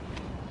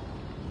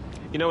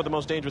You know what the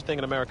most dangerous thing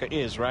in America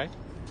is, right?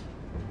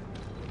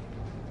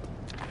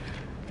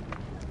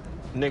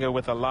 Nigga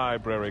with a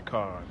library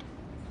card.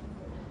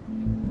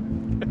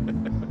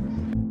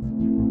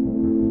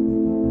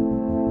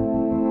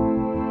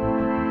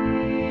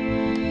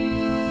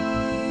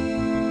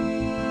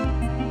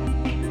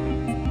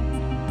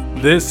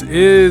 This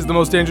is the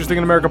Most Dangerous Thing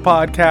in America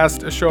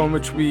podcast, a show in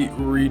which we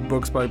read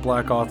books by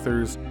black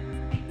authors,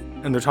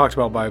 and they're talked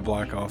about by a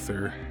black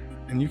author.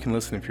 And you can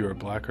listen if you are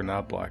black or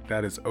not black.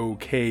 That is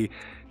okay.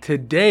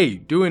 Today,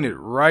 doing it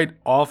right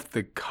off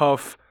the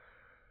cuff.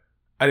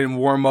 I didn't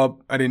warm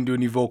up. I didn't do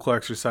any vocal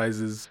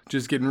exercises.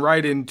 Just getting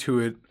right into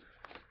it.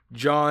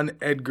 John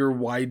Edgar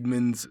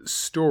Wideman's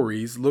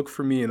Stories, Look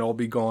for Me and I'll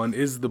Be Gone,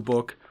 is the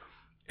book.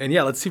 And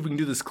yeah, let's see if we can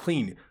do this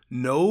clean.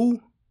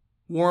 No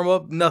warm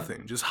up,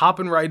 nothing. Just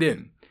hopping right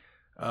in.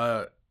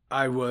 I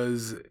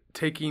was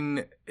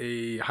taking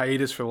a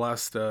hiatus for the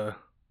last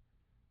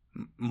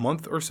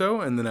month or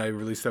so, and then I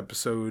released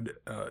episode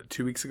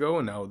 2 weeks ago,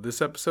 and now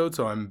this episode.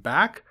 So I'm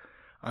back.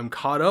 I'm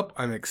caught up.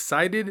 I'm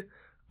excited.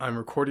 I'm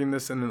recording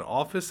this in an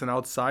office, and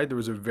outside there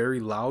was a very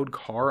loud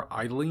car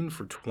idling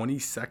for 20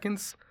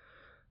 seconds,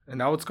 and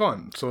now it's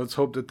gone. So let's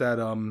hope that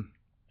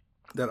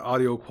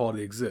audio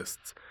quality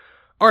exists.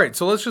 All right,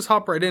 so let's just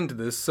hop right into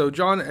this. So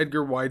John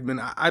Edgar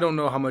Wideman, I don't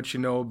know how much you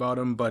know about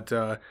him, but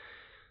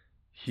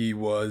he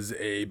was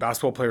a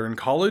basketball player in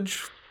college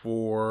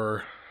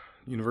for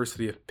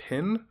University of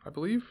Penn, I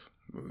believe.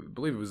 I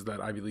believe it was that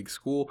Ivy League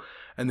school.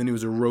 And then he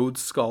was a Rhodes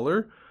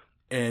Scholar,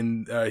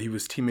 and he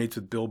was teammates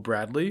with Bill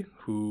Bradley,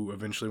 who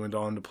eventually went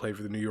on to play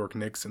for the New York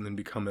Knicks and then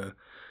become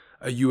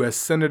a U.S.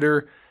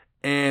 Senator.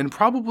 And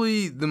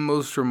probably the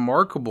most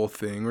remarkable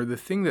thing, or the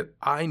thing that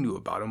I knew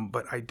about him,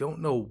 but I don't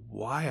know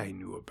why I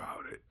knew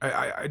about it.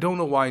 I don't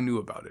know why I knew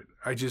about it.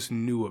 I just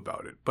knew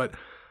about it. But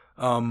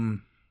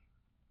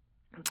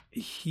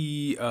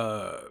his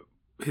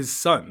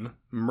son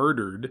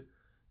murdered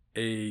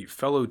a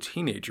fellow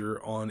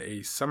teenager on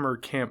a summer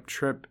camp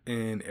trip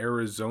in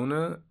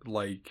Arizona,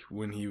 like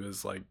when he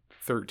was like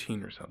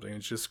 13 or something.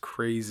 It's just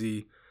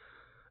crazy,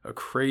 a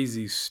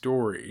crazy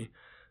story.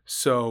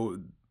 So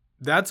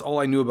that's all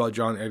I knew about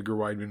John Edgar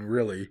Wideman,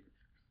 really,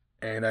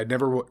 and I'd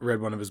never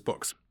read one of his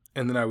books.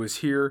 And then I was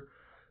here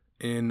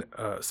in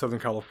Southern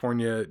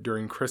California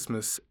during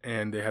Christmas,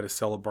 and they had a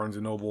sale at Barnes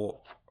 &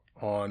 Noble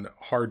on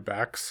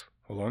hardbacks.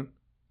 Hold on.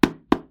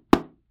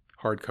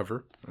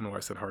 Hardcover. I don't know why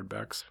I said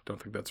hardbacks.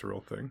 Don't think that's a real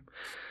thing.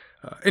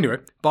 Anyway,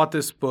 bought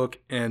this book,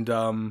 and what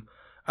I'm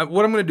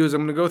going to do is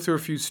I'm going to go through a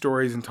few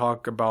stories and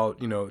talk about,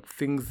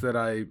 stories that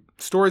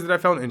I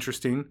found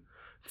interesting,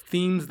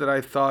 themes that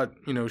I thought,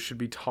 should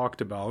be talked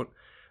about.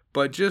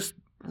 But just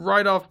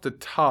right off the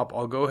top,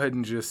 I'll go ahead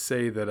and just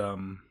say that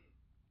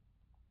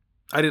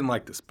I didn't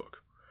like this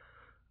book.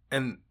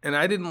 And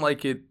I didn't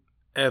like it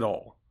at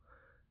all.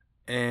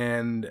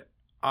 And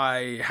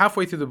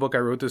halfway through the book, I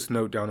wrote this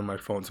note down on my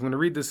phone. So I'm going to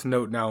read this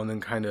note now and then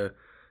kind of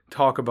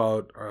talk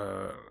about,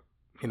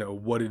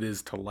 what it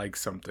is to like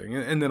something.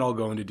 And then I'll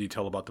go into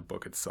detail about the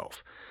book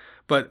itself.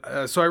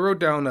 But so I wrote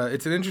down,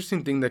 it's an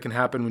interesting thing that can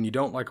happen when you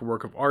don't like a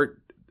work of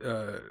art,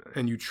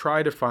 and you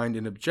try to find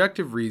an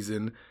objective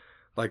reason,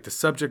 like the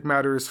subject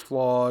matter is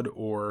flawed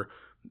or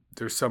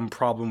there's some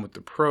problem with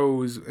the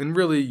prose, and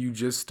really you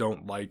just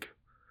don't like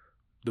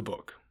the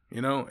book,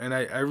 and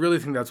I really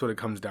think that's what it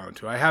comes down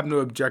to. I have no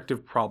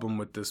objective problem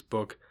with this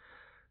book.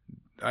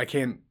 I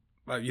can't,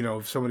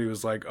 if somebody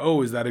was like,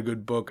 oh, is that a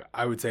good book?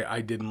 I would say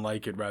I didn't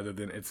like it rather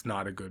than it's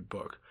not a good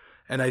book.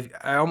 And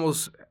I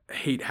almost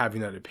hate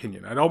having that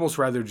opinion. I'd almost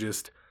rather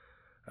just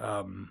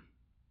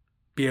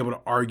be able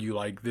to argue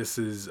like this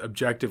is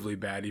objectively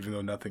bad, even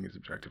though nothing is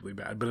objectively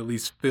bad, but at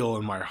least feel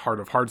in my heart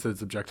of hearts that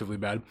it's objectively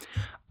bad.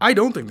 I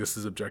don't think this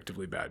is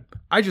objectively bad.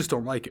 I just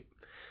don't like it.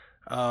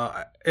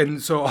 And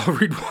so I'll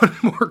read one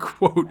more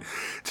quote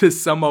to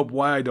sum up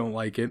why I don't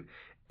like it.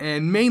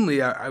 And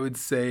mainly I would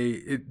say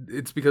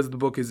it's because the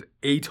book is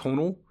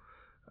atonal.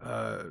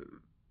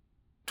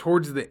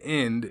 Towards the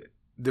end,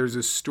 there's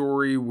a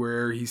story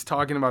where he's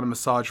talking about a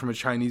massage from a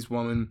Chinese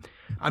woman.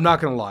 I'm not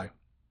going to lie.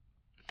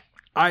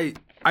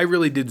 I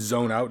really did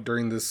zone out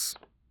during this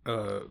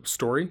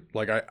story.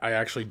 Like, I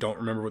actually don't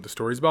remember what the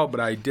story's about, but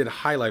I did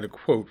highlight a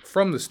quote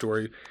from the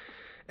story.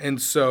 And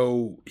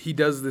so he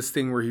does this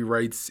thing where he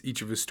writes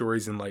each of his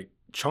stories in, like,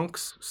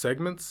 chunks,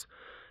 segments.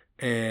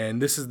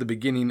 And this is the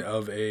beginning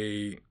of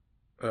a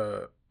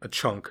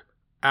chunk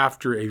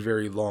after a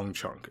very long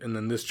chunk. And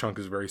then this chunk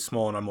is very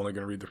small, and I'm only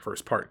going to read the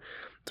first part.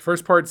 The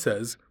first part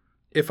says,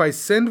 "If I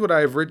send what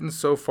I have written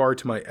so far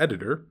to my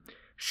editor,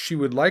 she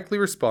would likely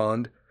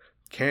respond,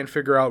 'Can't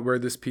figure out where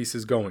this piece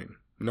is going.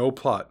 No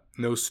plot,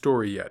 no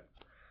story yet.'"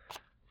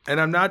 And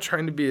I'm not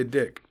trying to be a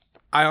dick.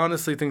 I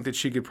honestly think that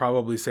she could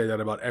probably say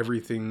that about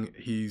everything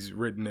he's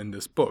written in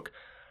this book.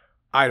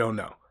 I don't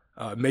know.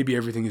 Maybe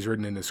everything he's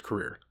written in his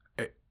career.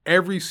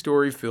 Every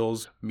story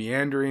feels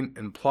meandering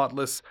and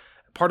plotless.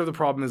 Part of the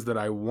problem is that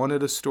I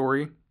wanted a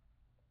story,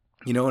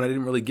 and I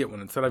didn't really get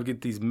one. Instead, I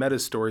get these meta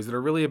stories that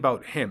are really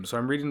about him. So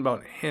I'm reading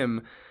about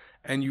him,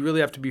 and you really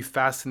have to be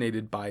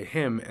fascinated by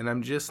him, and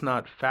I'm just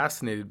not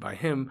fascinated by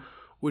him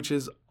which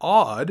is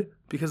odd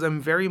because I'm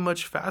very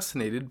much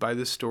fascinated by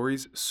the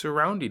stories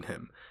surrounding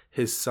him.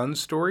 His son's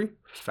story,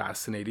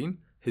 fascinating.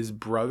 His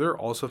brother,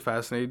 also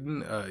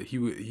fascinating.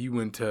 He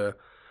went to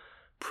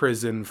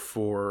prison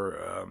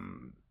for,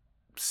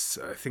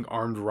 I think,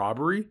 armed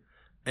robbery.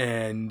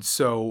 And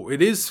so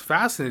it is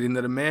fascinating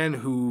that a man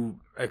who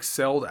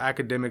excelled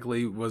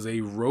academically, was a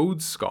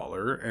Rhodes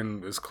Scholar,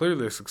 and is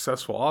clearly a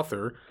successful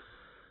author,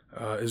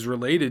 is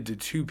related to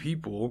two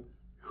people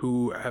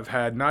who have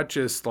had not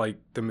just like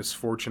the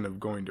misfortune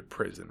of going to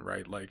prison,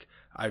 right? Like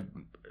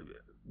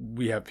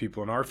we have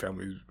people in our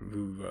family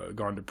who've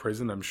gone to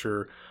prison. I'm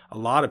sure a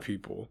lot of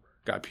people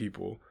got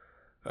people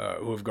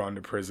who have gone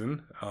to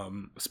prison,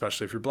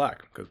 especially if you're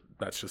black, because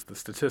that's just the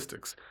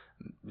statistics,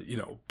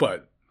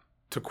 But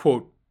to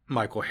quote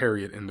Michael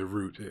Harriot in The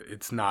Root,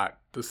 it's not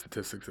the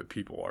statistics that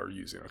people are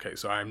using. Okay,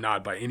 so I'm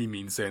not by any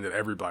means saying that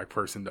every black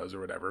person does or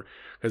whatever,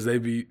 because they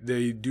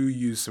do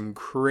use some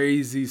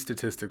crazy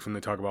statistics when they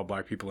talk about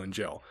black people in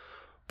jail.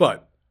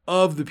 But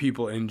of the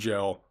people in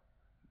jail,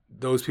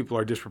 those people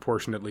are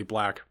disproportionately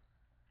black.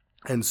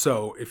 And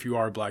so if you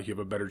are black, you have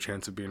a better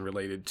chance of being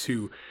related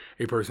to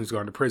a person who's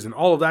gone to prison.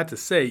 All of that to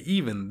say,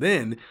 even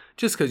then,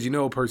 just because you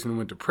know a person who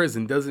went to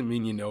prison doesn't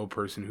mean you know a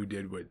person who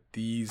did what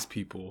these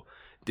people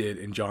did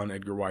in John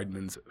Edgar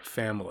Wideman's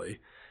family.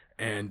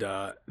 And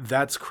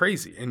that's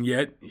crazy. And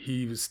yet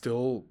he was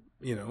still,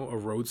 a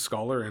Rhodes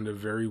Scholar and a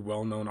very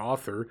well-known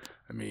author.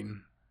 I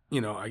mean,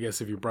 I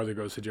guess if your brother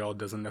goes to jail, it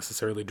doesn't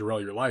necessarily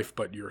derail your life,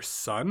 but your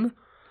son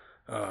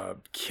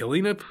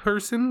killing a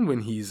person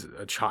when he's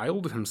a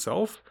child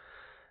himself,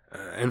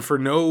 and for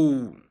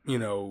no,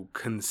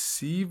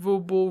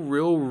 conceivable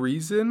real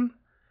reason,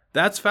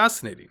 that's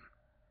fascinating.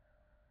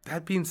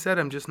 That being said,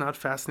 I'm just not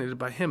fascinated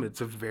by him.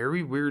 It's a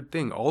very weird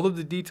thing. All of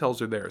the details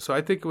are there. So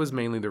I think it was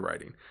mainly the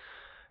writing.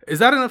 Is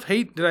that enough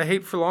hate? Did I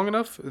hate for long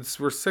enough?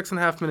 We're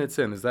 6.5 minutes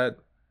in. Is that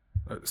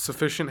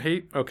sufficient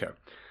hate? Okay.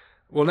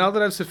 Well, now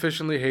that I've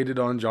sufficiently hated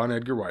on John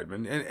Edgar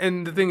Wideman,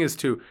 and the thing is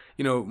too,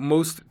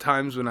 most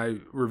times when I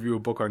review a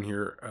book on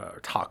here,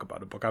 talk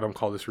about a book, I don't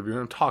call this reviewing,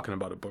 I'm talking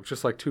about a book,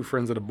 just like two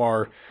friends at a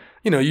bar,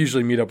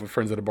 usually meet up with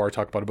friends at a bar,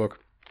 talk about a book.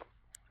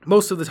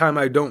 Most of the time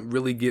I don't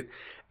really get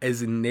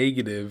as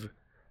negative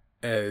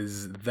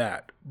as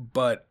that,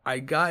 but I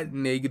got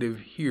negative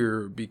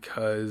here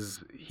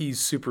because he's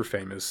super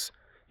famous.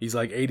 He's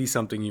like 80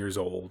 something years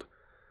old.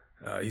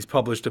 He's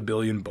published 1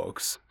 billion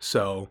books,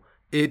 so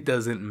it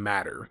doesn't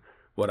matter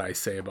what I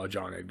say about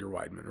John Edgar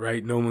Wideman,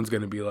 right? No one's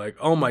going to be like,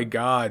 oh my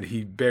God,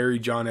 he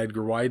buried John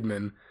Edgar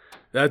Wideman.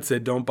 That's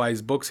it, don't buy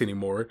his books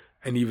anymore.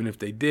 And even if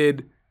they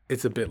did,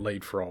 it's a bit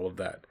late for all of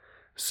that.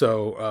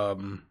 So,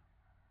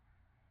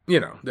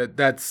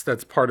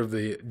 that's part of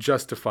the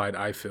justified,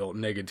 I feel,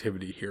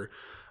 negativity here.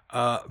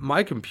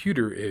 My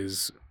computer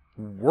is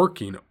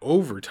working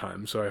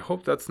overtime, so I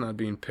hope that's not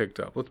being picked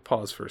up. Let's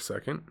pause for a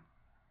second.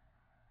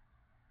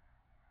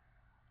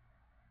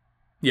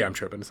 Yeah, I'm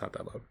tripping. It's not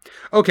that loud.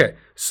 Okay,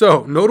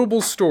 so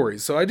notable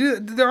stories. So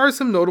there are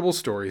some notable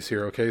stories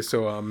here. Okay,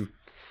 so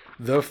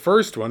the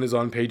first one is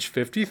on page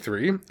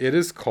 53. It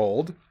is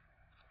called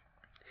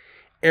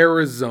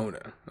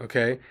Arizona.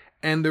 Okay,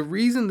 and the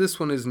reason this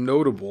one is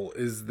notable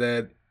is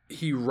that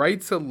he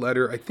writes a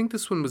letter. I think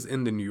this one was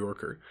in the New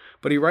Yorker,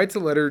 but he writes a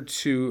letter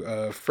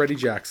to Freddie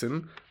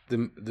Jackson,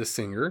 the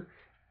singer,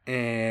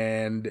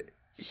 and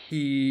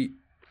he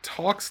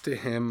talks to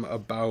him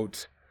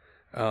about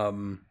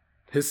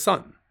his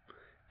son.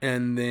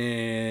 And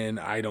then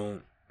I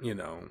don't,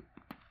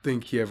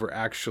 think he ever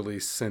actually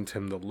sent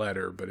him the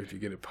letter, but if you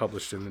get it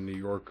published in the New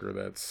Yorker,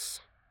 that's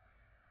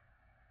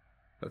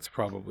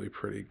probably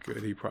pretty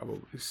good. He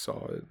probably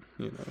saw it,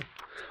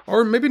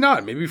 Or maybe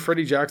not. Maybe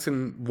Freddie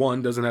Jackson,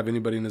 1, doesn't have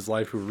anybody in his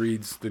life who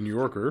reads the New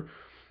Yorker,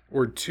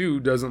 or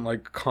 2, doesn't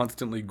like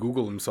constantly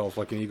Google himself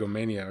like an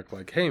egomaniac,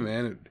 like, hey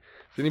man,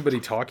 is anybody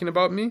talking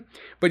about me?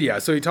 But yeah,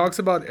 so he talks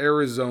about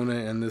Arizona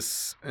and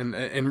this,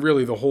 and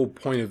really the whole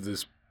point of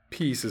this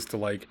piece is to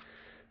like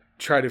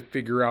try to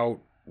figure out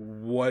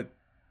what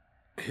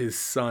his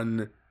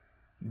son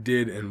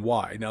did and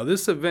why. Now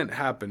this event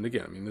happened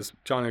again. I mean, this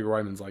John Edgar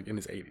Wideman's like in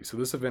his 80s, so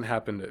this event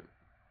happened at,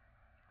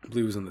 I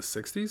believe it was in the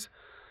 60s.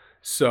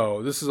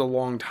 So this is a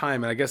long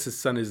time, and I guess his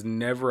son has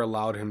never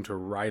allowed him to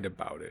write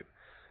about it.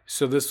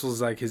 So this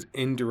was like his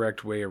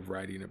indirect way of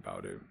writing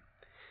about it.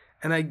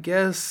 And I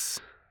guess,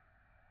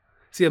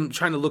 see, I'm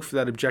trying to look for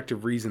that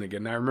objective reason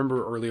again. Now, I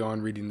remember early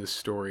on reading this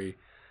story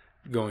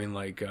going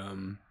like,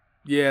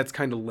 yeah, it's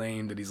kind of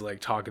lame that he's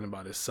like talking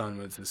about his son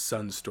when it's his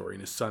son's story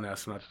and his son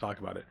asked him not to talk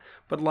about it.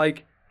 But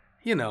like,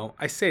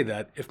 I say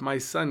that if my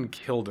son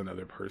killed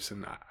another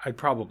person, I'd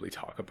probably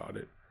talk about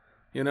it,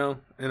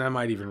 and I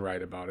might even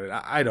write about it.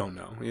 I don't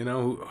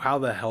know, how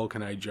the hell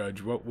can I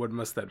judge? What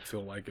must that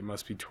feel like? It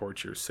must be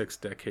torture, 6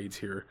 decades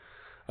here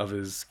of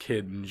his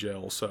kid in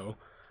jail. So,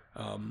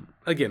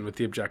 again, with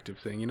the objective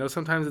thing,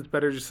 sometimes it's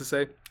better just to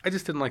say, I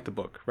just didn't like the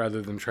book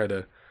rather than try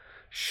to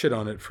shit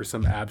on it for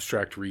some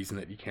abstract reason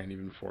that you can't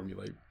even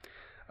formulate.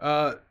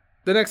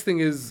 The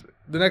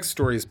next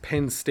story is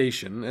Penn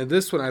Station, and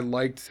this one I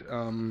liked.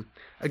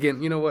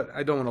 Again, you know what?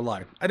 I don't want to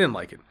lie. I didn't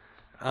like it.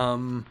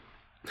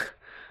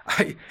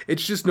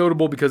 It's just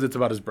notable because it's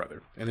about his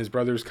brother, and his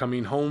brother's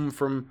coming home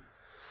from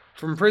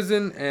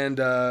prison, and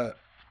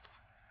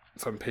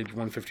it's on page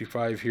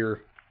 155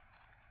 here.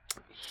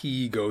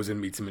 He goes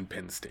and meets him in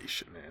Penn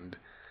Station,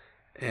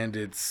 and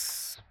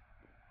it's,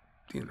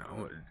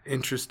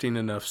 interesting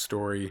enough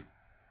story,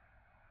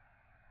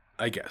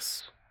 I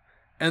guess.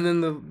 And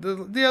then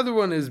the other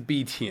one is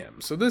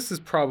BTM. So this is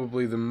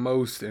probably the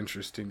most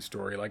interesting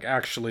story. Like,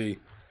 actually,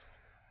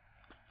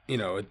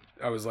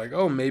 I was like,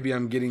 oh, maybe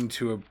I'm getting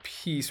to a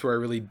piece where I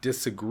really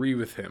disagree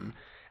with him.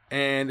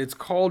 And it's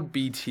called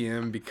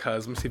BTM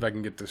because, let me see if I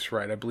can get this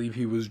right. I believe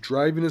he was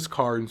driving his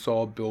car and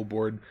saw a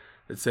billboard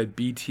that said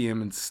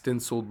BTM in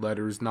stenciled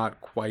letters,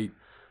 not quite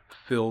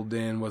filled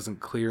in, wasn't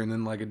clear. And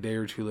then like a day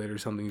or two later,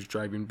 something's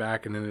driving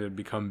back, and then it had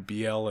become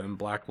BL and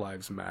Black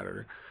Lives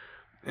Matter.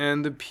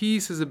 And the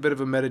piece is a bit of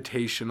a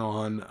meditation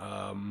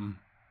on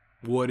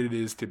what it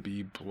is to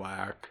be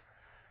black.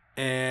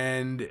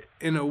 And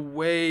in a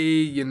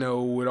way,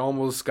 it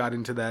almost got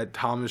into that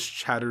Thomas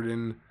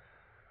Chatterton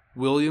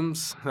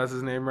Williams, that's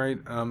his name, right?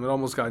 It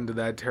almost got into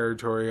that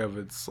territory of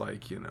it's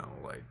like,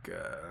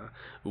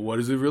 what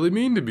does it really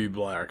mean to be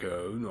black?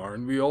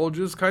 Aren't we all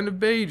just kind of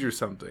beige or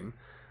something?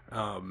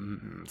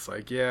 It's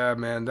like, yeah,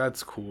 man,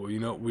 that's cool.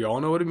 We all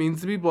know what it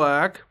means to be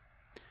black.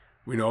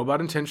 We know about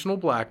intentional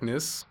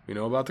blackness. We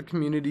know about the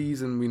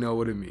communities, and we know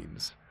what it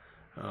means.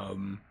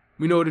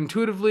 We know it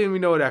intuitively, and we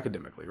know it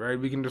academically, right?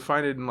 We can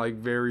define it in like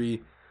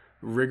very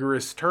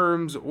rigorous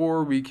terms,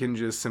 or we can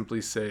just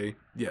simply say,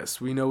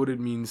 yes, we know what it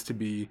means to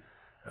be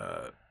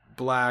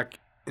black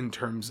in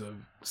terms of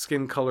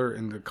skin color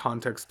in the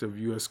context of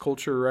U.S.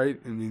 culture, right?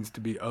 It means to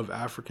be of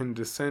African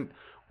descent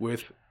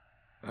with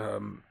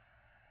at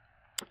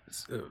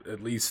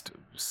least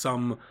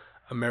some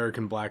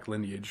American black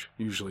lineage,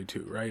 usually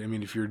too, right? I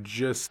mean, if you're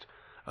just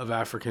of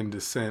African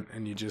descent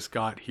and you just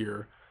got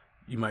here,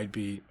 you might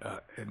be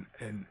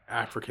an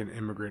African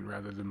immigrant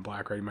rather than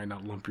black, right? You might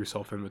not lump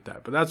yourself in with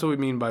that. But that's what we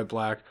mean by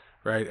black,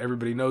 right?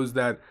 Everybody knows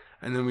that.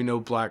 And then we know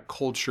black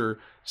culture.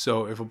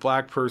 So if a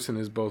black person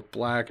is both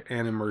black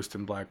and immersed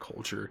in black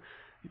culture,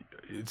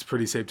 it's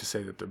pretty safe to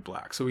say that they're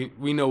black. So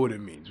we know what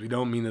it means. We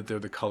don't mean that they're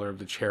the color of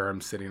the chair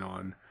I'm sitting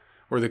on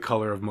or the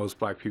color of most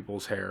black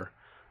people's hair,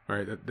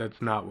 right?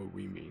 That's not what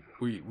we mean.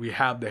 We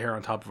have the hair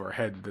on top of our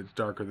head that's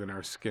darker than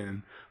our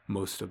skin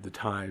most of the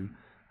time.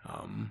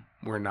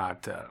 We're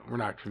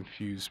not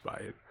confused by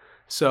it.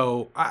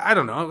 So I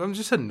don't know. I'm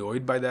just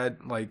annoyed by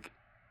that. Like,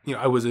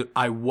 I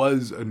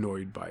was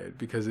annoyed by it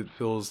because it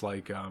feels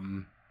like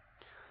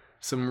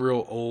some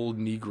real old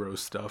Negro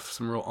stuff,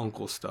 some real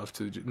uncle stuff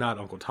to not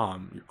Uncle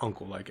Tom, your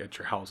uncle like at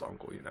your house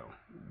uncle.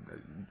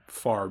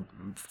 Far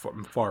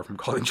from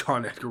calling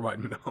John Edgar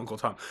Wideman Uncle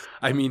Tom.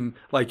 I mean,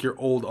 like your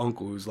old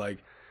uncle who's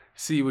like,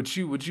 see what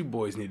you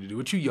boys need to do,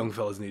 what you young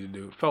fellas need to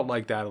do. It felt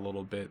like that a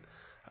little bit.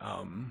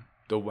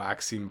 The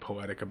waxing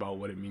poetic about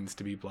what it means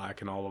to be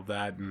black and all of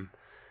that, and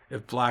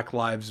if Black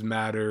Lives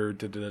Matter, and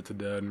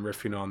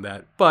riffing on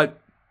that. But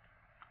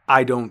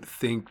I don't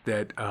think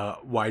that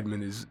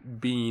Wideman is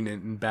being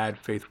in bad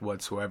faith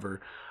whatsoever.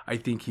 I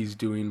think he's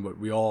doing what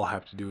we all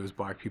have to do as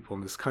black people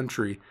in this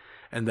country,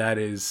 and that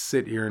is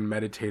sit here and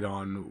meditate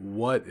on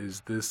what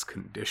is this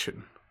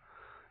condition?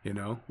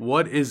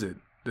 What is it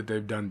that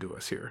they've done to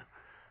us here?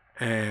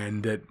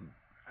 And that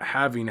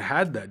having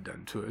had that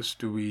done to us,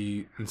 do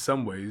we, in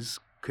some ways,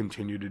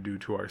 continue to do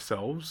to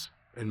ourselves?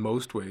 In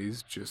most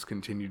ways, just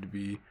continue to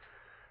be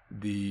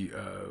the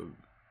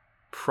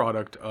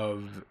product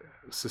of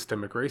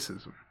systemic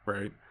racism,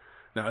 right?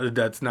 Now,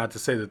 that's not to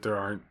say that there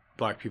aren't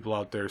black people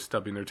out there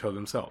stubbing their toe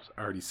themselves.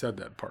 I already said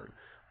that part.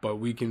 But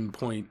we can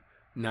point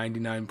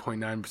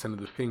 99.9% of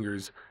the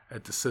fingers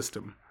at the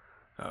system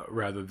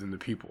rather than the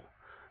people.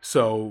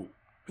 So,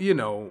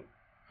 I'm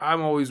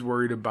always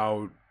worried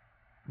about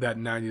that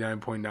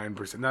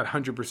 99.9%, that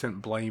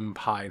 100% blame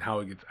pie and how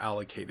it gets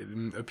allocated.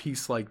 And a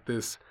piece like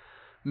this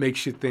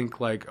makes you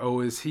think like, oh,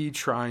 is he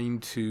trying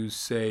to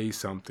say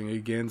something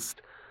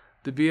against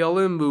the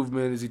BLM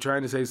movement? Is he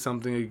trying to say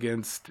something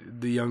against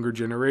the younger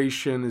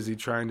generation? Is he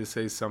trying to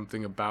say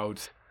something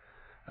about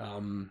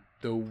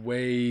the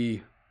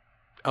way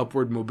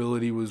upward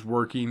mobility was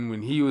working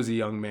when he was a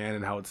young man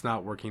and how it's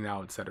not working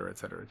now, et cetera, et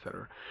cetera, et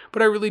cetera.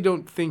 But I really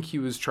don't think he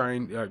was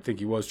trying, I think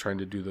he was trying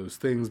to do those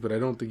things, but I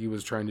don't think he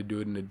was trying to do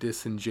it in a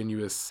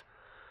disingenuous,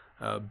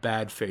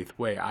 bad faith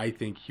way. I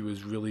think he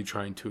was really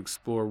trying to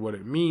explore what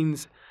it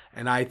means,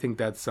 and I think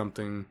that's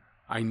something,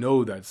 I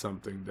know that's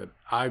something that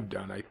I've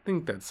done. I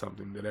think that's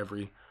something that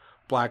every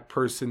black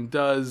person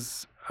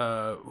does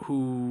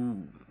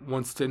who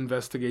wants to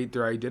investigate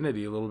their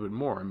identity a little bit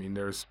more. I mean,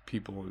 there's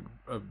people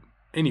of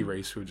any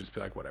race who would just be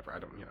like, whatever,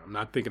 I'm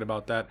not thinking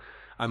about that.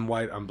 I'm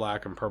white, I'm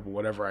black, I'm purple,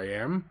 whatever I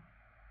am.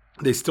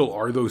 They still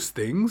are those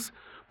things,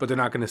 but they're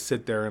not going to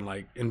sit there and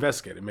like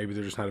investigate it. Maybe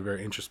they're just not a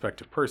very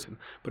introspective person.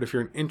 But if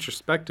you're an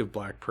introspective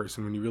black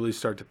person, when you really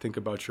start to think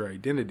about your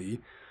identity,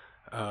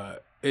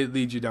 it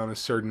leads you down a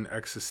certain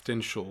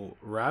existential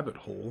rabbit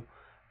hole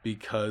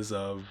because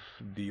of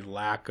the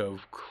lack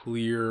of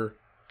clear,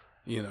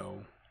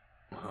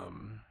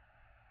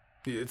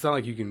 It's not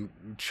like you can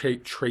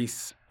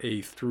trace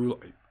a through.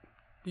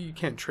 You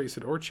can't trace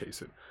it or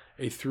chase it.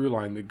 A through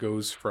line that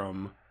goes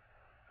from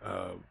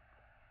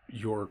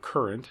your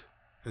current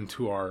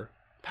into our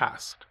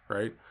past,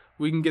 right?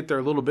 We can get there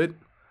a little bit,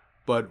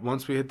 but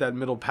once we hit that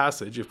middle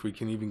passage, if we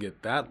can even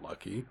get that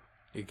lucky,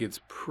 it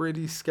gets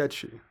pretty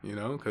sketchy,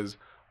 because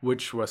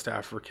which West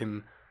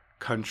African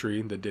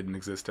country that didn't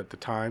exist at the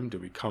time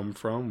did we come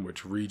from?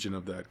 Which region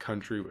of that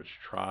country, which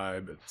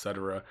tribe,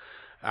 etc.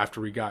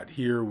 After we got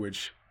here,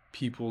 which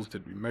peoples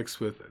did we mix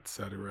with,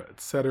 etc.,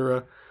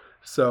 etc.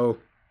 So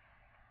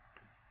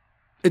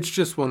it's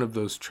just one of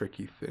those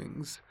tricky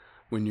things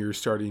when you're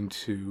starting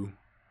to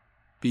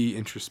be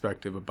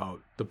introspective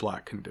about the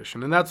Black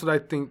condition. And that's what I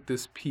think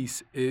this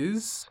piece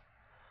is.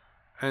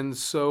 And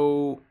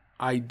so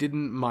I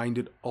didn't mind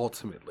it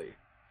ultimately.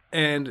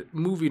 And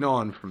moving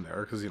on from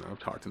there, because, I've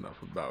talked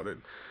enough about it.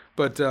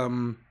 But,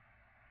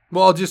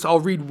 I'll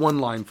read one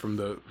line from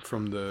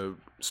the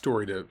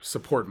story to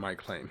support my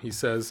claim. He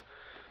says,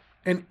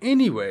 "And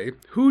anyway,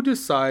 who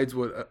decides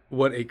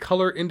what a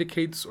color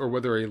indicates or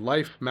whether a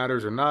life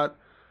matters or not?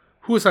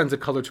 Who assigns a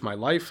color to my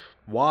life?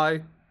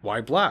 Why?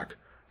 Why black?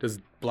 Does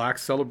black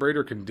celebrate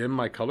or condemn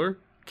my color?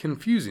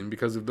 Confusing,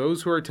 because of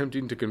those who are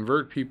attempting to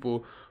convert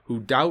people who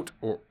doubt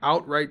or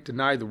outright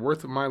deny the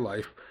worth of my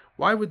life.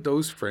 Why would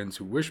those friends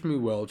who wish me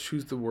well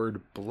choose the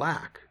word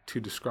black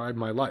to describe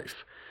my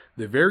life?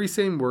 The very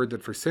same word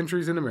that for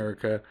centuries in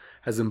America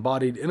has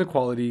embodied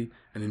inequality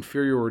and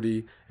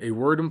inferiority, a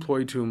word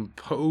employed to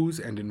impose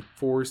and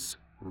enforce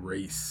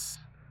race.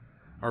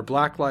 Are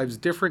black lives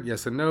different?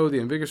 Yes and no. The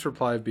ambiguous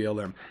reply of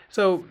BLM."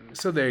 So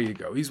there you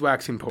go. He's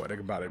waxing poetic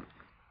about it.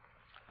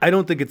 I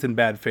don't think it's in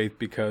bad faith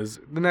because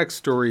the next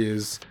story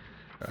is...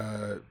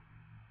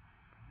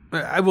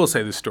 I will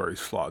say the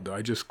story's flawed, though.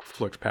 I just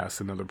flicked past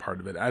another part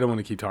of it. I don't want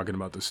to keep talking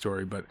about the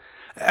story, but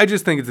I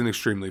just think it's an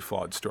extremely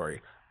flawed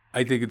story.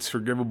 I think it's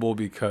forgivable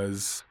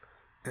because...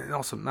 And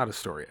also, not a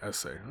story,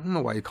 essay. I don't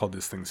know why you call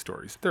these things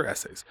stories. They're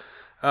essays.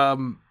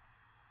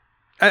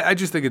 I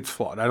just think it's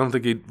flawed. I don't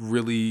think it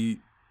really...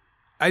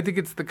 I think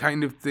it's the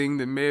kind of thing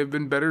that may have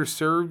been better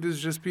served as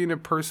just being a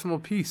personal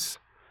piece.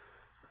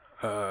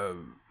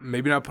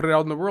 Maybe not put it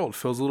out in the world.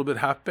 Feels a little bit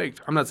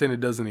half-baked. I'm not saying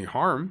it does any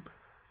harm,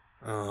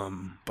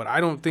 but I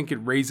don't think it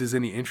raises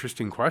any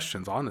interesting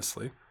questions,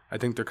 honestly. I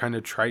think they're kind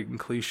of trite and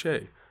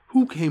cliche.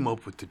 Who came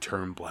up with the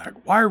term black?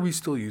 Why are we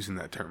still using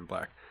that term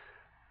black?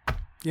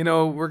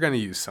 We're going to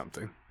use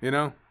something,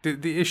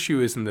 The issue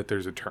isn't that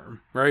there's a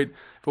term, right?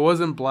 If it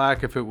wasn't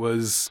black, if it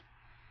was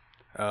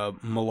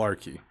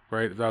malarkey,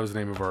 right? If that was the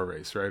name of our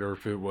race, right? Or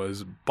if it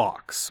was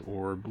box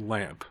or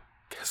lamp.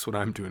 Guess what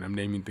I'm doing? I'm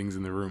naming things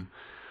in the room.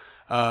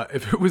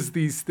 If it was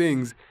these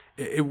things,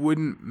 it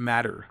wouldn't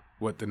matter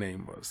what the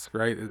name was,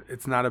 right?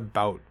 It's not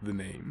about the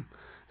name.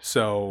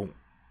 So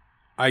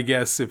I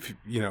guess if,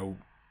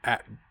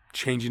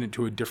 changing it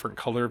to a different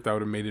color, if that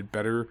would have made it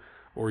better,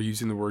 or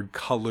using the word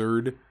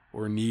colored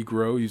or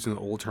Negro, using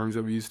the old terms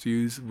that we used to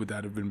use, would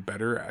that have been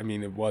better? I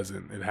mean, it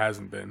wasn't. It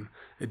hasn't been.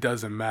 It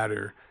doesn't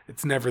matter.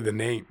 It's never the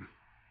name.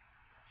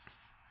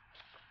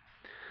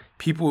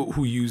 People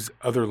who use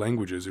other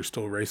languages are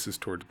still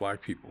racist towards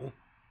black people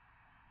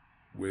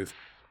with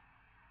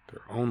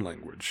their own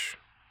language,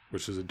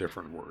 which is a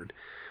different word.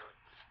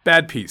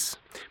 Bad piece.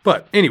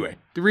 But anyway,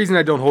 the reason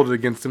I don't hold it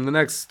against him, the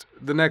next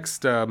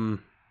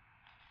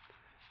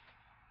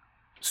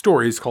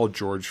story is called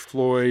George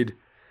Floyd,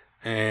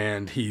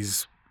 and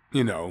he's,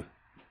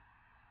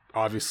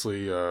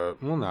 obviously,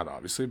 not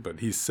obviously, but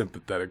he's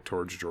sympathetic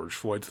towards George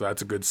Floyd, so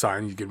that's a good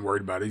sign. You get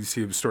worried about it. You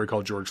see a story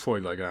called George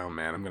Floyd, like, oh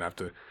man, I'm going to have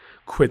to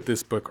quit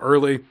this book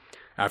early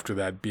after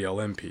that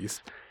BLM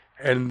piece.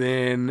 And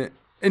then,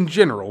 in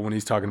general, when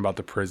he's talking about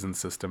the prison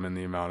system and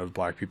the amount of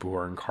black people who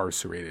are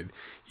incarcerated,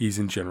 he's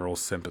in general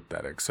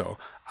sympathetic. So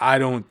I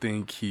don't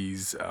think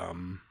he's,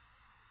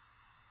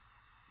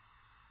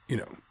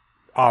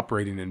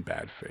 operating in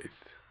bad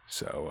faith.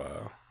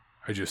 So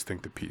I just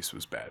think the piece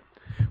was bad.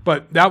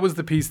 But that was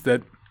the piece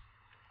that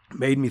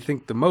made me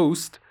think the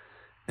most.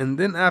 And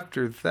then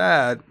after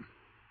that,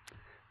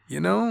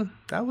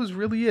 that was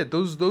really it.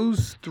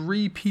 Those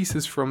three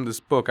pieces from this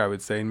book, I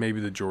would say, and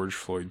maybe the George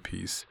Floyd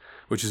piece,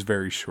 which is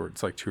very short,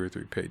 it's like 2 or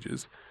 3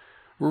 pages,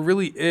 were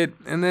really it.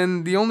 And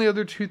then the only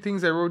other 2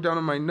 things I wrote down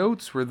in my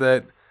notes were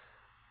that,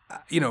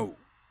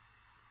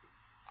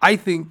 I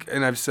think,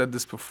 and I've said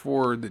this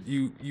before, that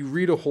you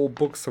read a whole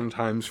book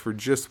sometimes for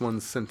just one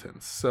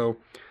sentence. So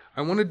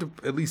I wanted to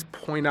at least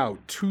point out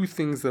 2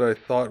 things that I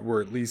thought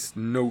were at least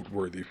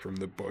noteworthy from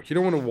the book. You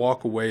don't want to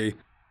walk away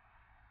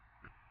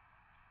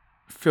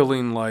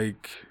feeling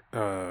like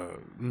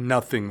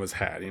nothing was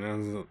had,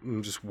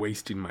 I'm just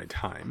wasting my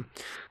time.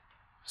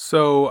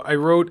 So I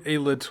wrote a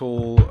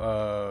little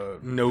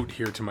note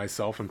here to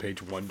myself on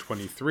page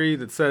 123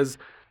 that says,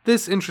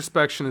 "This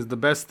introspection is the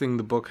best thing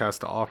the book has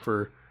to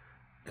offer."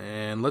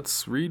 And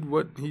let's read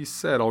what he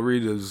said. I'll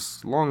read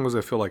as long as I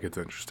feel like it's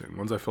interesting.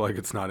 Once I feel like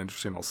it's not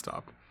interesting, I'll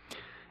stop.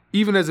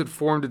 Even as it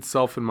formed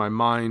itself in my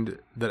mind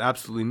that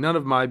absolutely none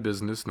of my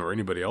business, nor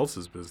anybody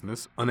else's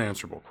business,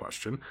 unanswerable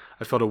question,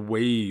 I felt a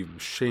wave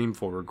of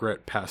shameful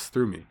regret pass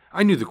through me.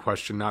 I knew the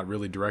question not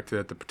really directed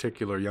at the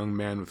particular young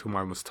man with whom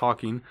I was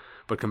talking,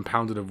 but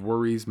compounded of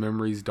worries,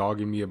 memories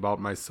dogging me about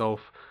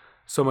myself.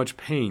 So much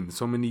pain,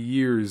 so many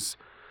years,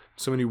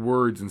 so many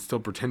words, and still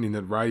pretending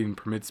that writing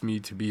permits me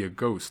to be a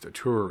ghost, a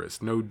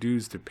tourist, no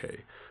dues to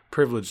pay,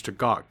 privilege to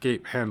gawk,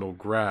 gape, handle,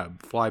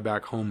 grab, fly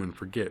back home and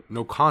forget,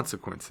 no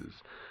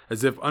consequences.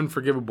 As if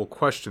unforgivable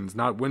questions,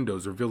 not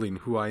windows, revealing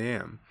who I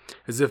am.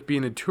 As if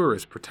being a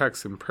tourist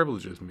protects and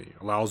privileges me,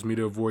 allows me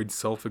to avoid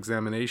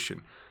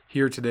self-examination.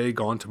 Here today,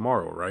 gone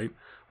tomorrow, right?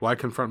 Why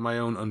confront my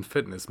own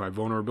unfitness, my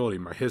vulnerability,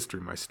 my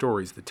history, my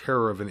stories, the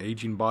terror of an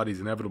aging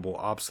body's inevitable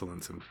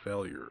obsolescence and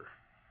failure?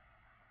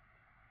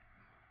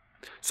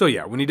 So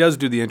yeah, when he does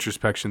do the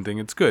introspection thing,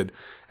 it's good.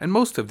 And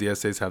most of the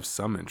essays have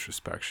some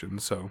introspection,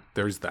 so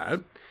there's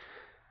that.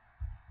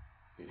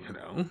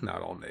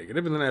 Not all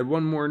negative. And then I had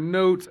one more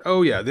note.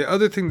 Oh yeah, the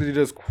other thing that he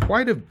does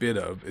quite a bit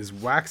of is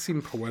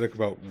waxing poetic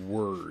about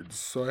words.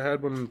 So I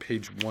had one on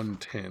page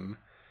 110.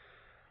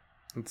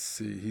 Let's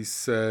see. He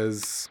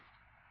says,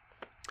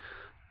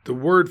 the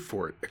word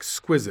for it,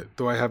 exquisite,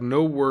 though I have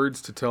no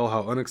words to tell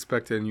how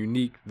unexpected and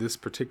unique this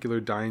particular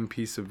dying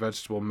piece of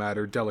vegetable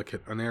matter,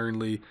 delicate,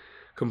 unerringly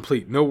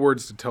complete. No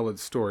words to tell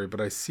its story, but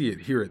I see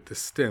it, hear it, the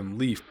stem,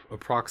 leaf,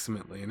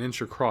 approximately an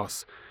inch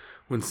across,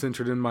 when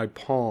centered in my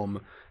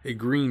palm, a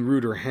green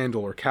root or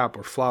handle or cap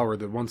or flower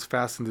that once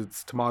fastened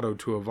its tomato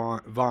to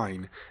a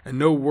vine, and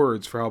no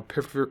words for how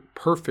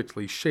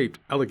perfectly shaped,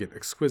 elegant,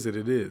 exquisite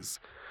it is.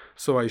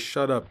 So I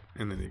shut up,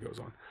 and then he goes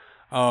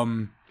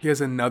on. He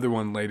has another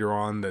one later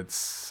on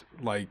that's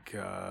like,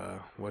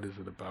 what is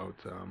it about?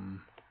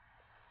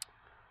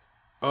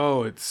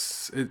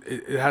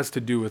 It has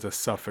to do with a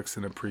suffix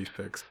and a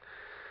prefix.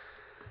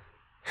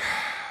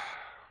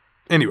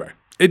 Anyway,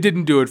 it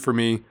didn't do it for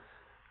me.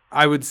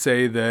 I would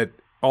say that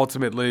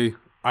ultimately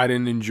I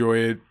didn't enjoy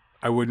it.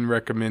 I wouldn't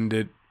recommend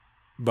it,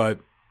 but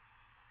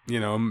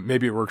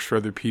maybe it works for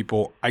other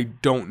people. I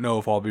don't know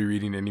if I'll be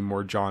reading any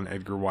more John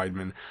Edgar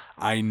Wideman.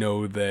 I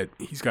know that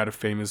he's got a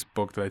famous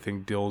book that I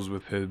think deals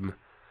with him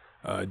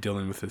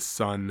dealing with his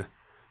son.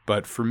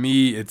 But for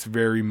me, it's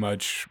very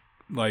much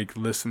like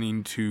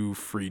listening to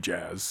free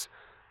jazz,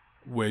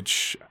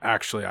 which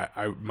actually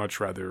I much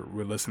rather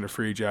would listen to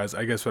free jazz.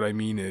 I guess what I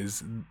mean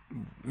is,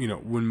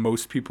 when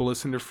most people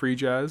listen to free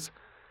jazz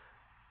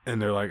and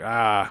they're like,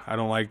 I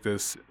don't like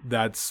this,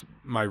 that's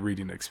my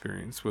reading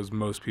experience, was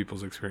most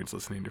people's experience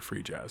listening to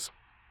free jazz.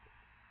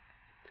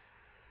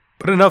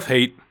 But enough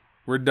hate.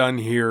 We're done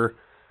here.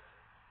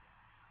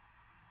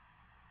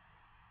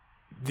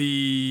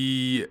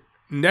 The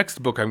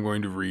next book I'm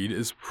going to read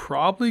is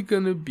probably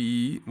going to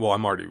be, well,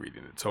 I'm already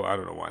reading it, so I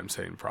don't know why I'm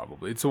saying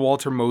probably. It's a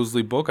Walter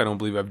Mosley book. I don't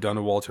believe I've done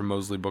a Walter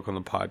Mosley book on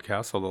the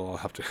podcast, although I'll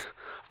have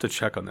to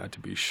check on that to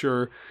be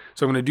sure.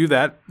 So I'm going to do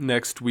that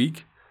next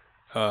week,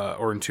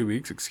 or in 2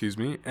 weeks, excuse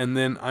me. And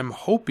then I'm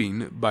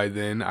hoping by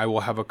then I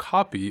will have a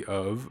copy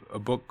of a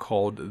book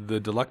called The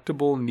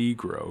Delectable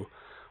Negro,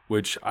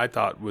 which I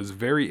thought was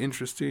very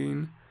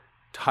interesting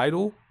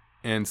title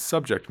and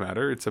subject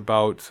matter. It's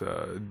about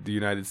the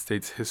United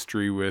States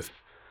history with,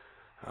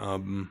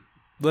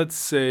 let's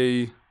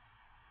say,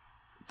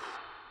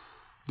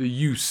 the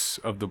use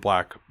of the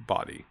black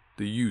body,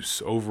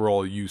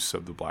 overall use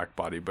of the black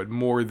body, but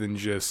more than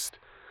just,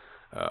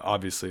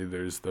 obviously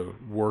there's the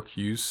work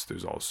use,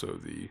 there's also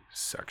the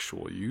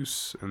sexual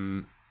use,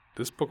 and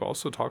this book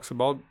also talks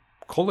about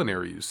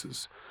culinary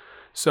uses.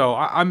 So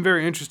I'm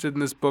very interested in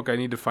this book. I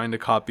need to find a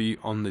copy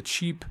on the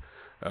cheap,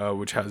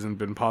 which hasn't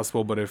been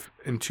possible, but if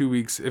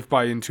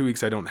by in 2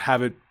 weeks I don't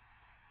have it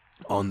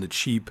on the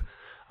cheap,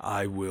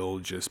 I will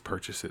just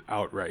purchase it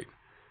outright.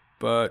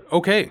 But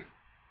okay,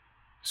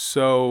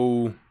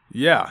 so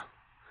yeah,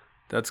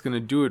 that's going to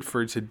do it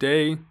for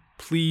today.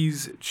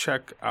 Please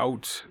check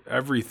out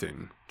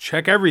everything.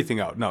 Check everything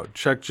out. No,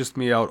 check just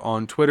me out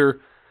on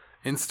Twitter,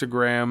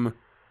 Instagram.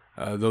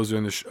 Those are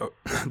in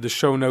the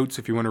show notes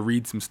if you want to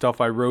read some stuff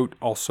I wrote.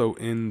 Also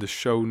in the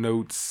show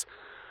notes.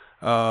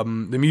 The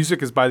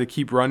music is by the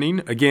Keep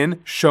Running.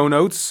 Again, show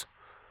notes.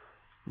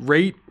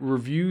 Rate,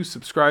 review,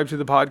 subscribe to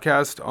the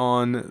podcast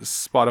on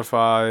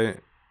Spotify,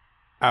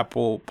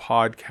 Apple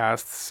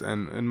Podcasts,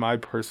 and my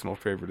personal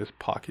favorite is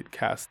Pocket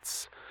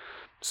Casts.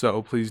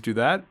 So please do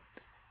that.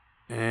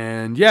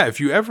 And yeah, if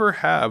you ever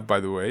have, by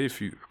the way,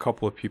 a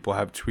couple of people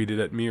have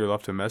tweeted at me or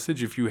left a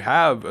message, if you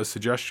have a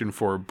suggestion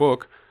for a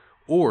book,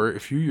 or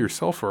if you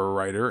yourself are a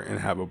writer and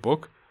have a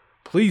book,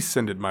 please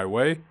send it my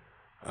way.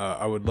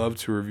 I would love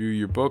to review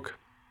your book.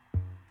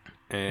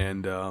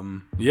 And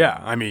yeah,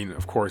 I mean,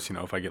 of course,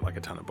 if I get like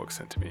a ton of books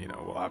sent to me,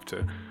 we'll have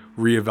to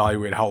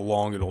reevaluate how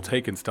long it'll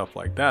take and stuff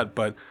like that.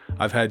 But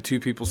I've had 2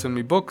 people send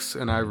me books,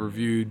 and I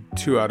reviewed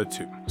 2 out of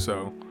 2.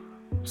 So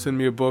send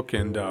me a book,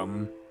 and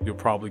you'll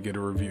probably get a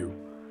review.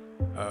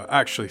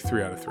 Actually,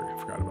 3 out of 3. I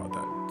forgot about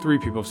that. 3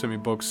 people have sent me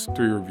books,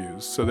 3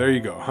 reviews. So there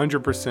you go.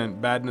 100%,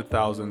 bad in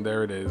 1,000.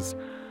 There it is.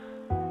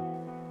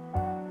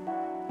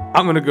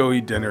 I'm going to go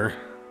eat dinner.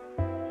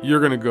 you're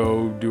going to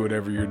go do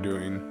whatever you're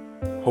doing,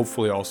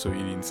 hopefully also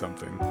eating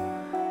something.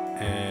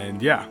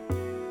 And yeah,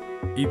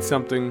 eat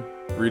something,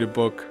 read a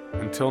book.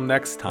 Until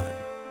next time,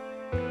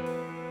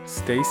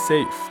 stay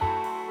safe,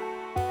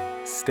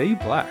 stay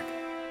black,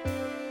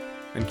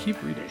 and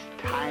keep reading. It's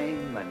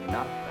time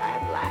enough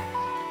at last.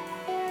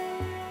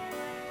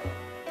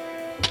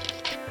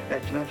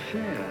 That's not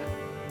fair.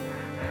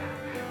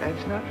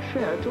 That's not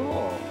fair at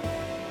all.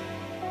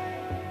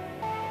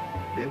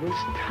 There was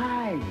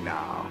time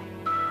now.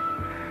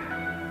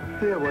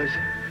 There was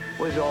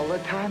all the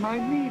time I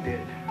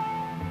needed.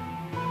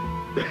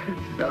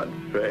 That's not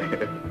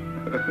fair.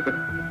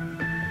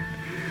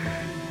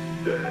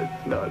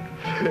 That's not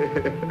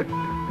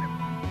fair.